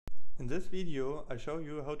In this video, I show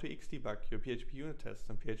you how to xDebug your PHPUnit tests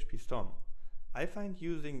in PHPStorm. I find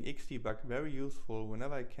using xDebug very useful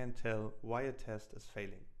whenever I can't tell why a test is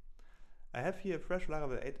failing. I have here a fresh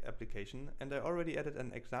Laravel 8 application and I already added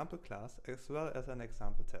an example class as well as an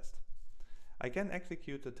example test. I can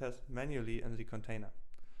execute the test manually in the container.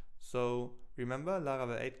 So remember,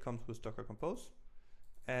 Laravel 8 comes with Docker Compose,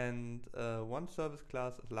 and one service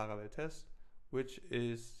class is Laravel test, which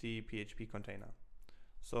is the PHP container.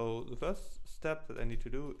 So the first step that I need to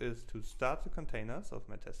do is to start the containers of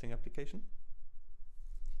my testing application.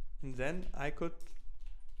 And then I could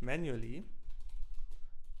manually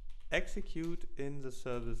execute in the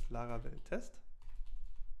service Laravel test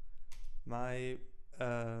I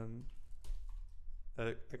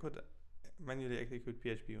could manually execute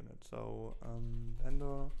PHPUnit. So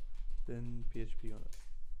vendor bin PHPUnit.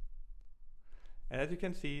 And as you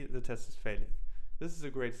can see, the test is failing. This is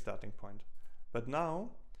a great starting point. But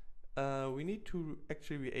now we need to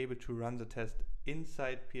actually be able to run the test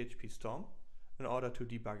inside PHPStorm in order to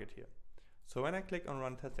debug it here. So when I click on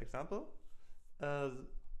Run Test Example,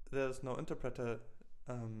 there's no interpreter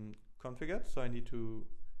configured, so I need to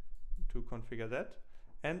configure that.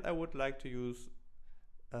 And I would like to use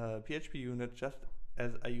PHPUnit just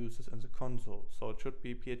as I use this in the console. So it should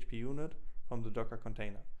be PHPUnit from the Docker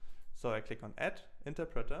container. So I click on Add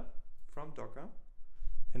Interpreter from Docker.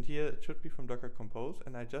 And here it should be from Docker Compose,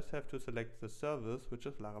 and I just have to select the service, which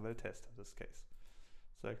is Laravel test in this case.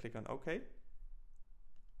 So I click on OK.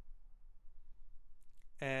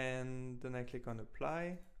 And then I click on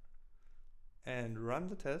Apply and run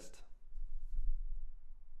the test.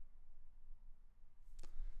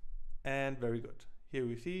 And very good. Here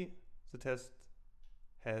we see the test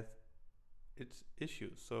has its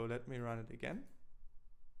issues. So let me run it again.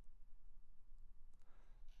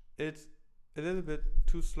 It's a little bit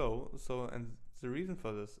too slow, and the reason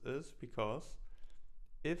for this is because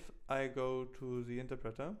if I go to the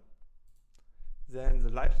interpreter, then the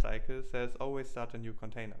lifecycle says always start a new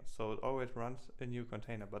container, so it always runs a new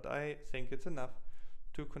container, but I think it's enough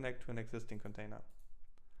to connect to an existing container.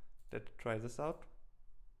 Let's try this out.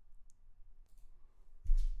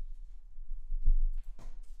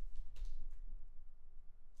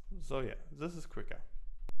 So yeah, this is quicker.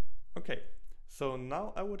 Okay. So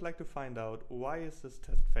now I would like to find out why is this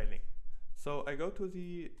test failing. So I go to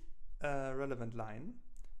the relevant line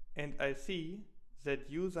and I see that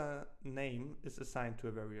user name is assigned to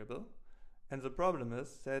a variable, and the problem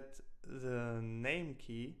is that the name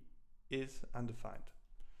key is undefined.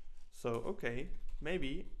 So okay,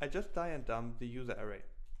 maybe I just die and dump the user array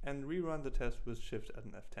and rerun the test with Shift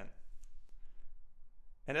and F10.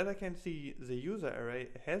 And as I can see, the user array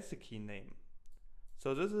has the key name.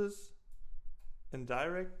 So this is in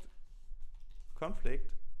direct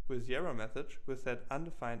conflict with the error message with that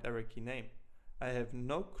undefined array key name. I have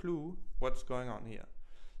no clue what's going on here.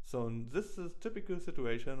 So this is a typical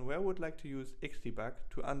situation where I would like to use xDebug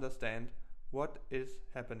to understand what is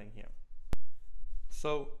happening here.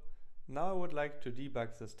 So now I would like to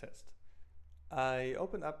debug this test. I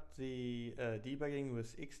open up the debugging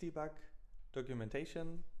with xDebug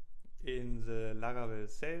documentation in the Laravel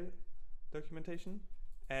sale documentation.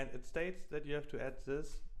 And it states that you have to add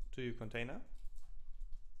this to your container.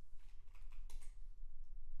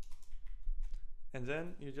 And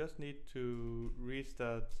then you just need to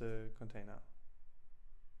restart the container.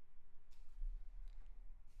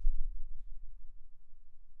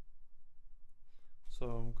 So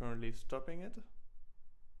I'm currently stopping it.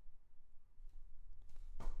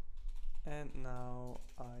 And now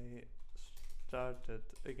I start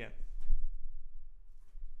it again.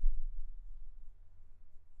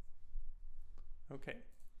 Okay,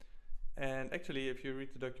 and actually if you read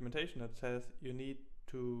the documentation, it says you need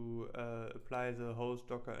to apply the host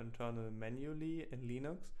Docker internal manually in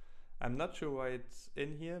Linux. I'm not sure why it's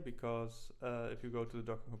in here, because if you go to the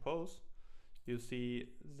Docker Compose, you see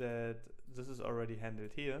that this is already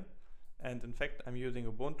handled here. And in fact, I'm using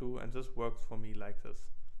Ubuntu and this works for me like this.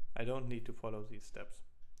 I don't need to follow these steps.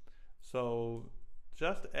 So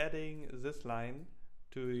just adding this line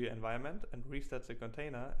to your environment and restart the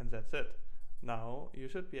container, and that's it. Now you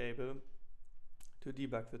should be able to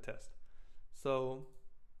debug the test. So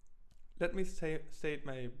let me state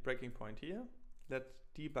my breaking point here. Let's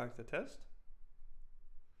debug the test.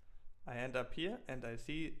 I end up here and I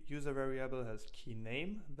see user variable has key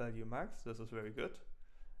name value max. This is very good.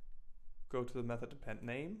 Go to the method append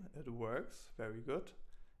name. It works. Very good.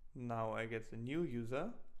 Now I get the new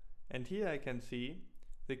user, and here I can see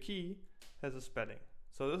the key has a spelling.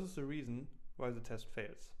 So this is the reason why the test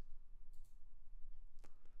fails.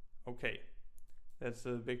 Okay, that's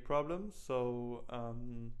a big problem. So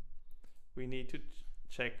we need to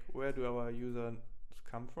check where do our users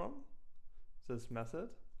come from, this method.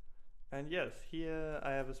 And yes, here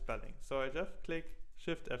I have a spelling. So I just click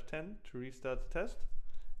Shift F10 to restart the test,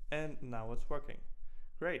 and now it's working.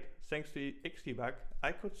 Great, thanks to xDebug,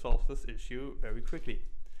 I could solve this issue very quickly.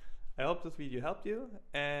 I hope this video helped you,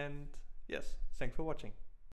 and yes, thanks for watching.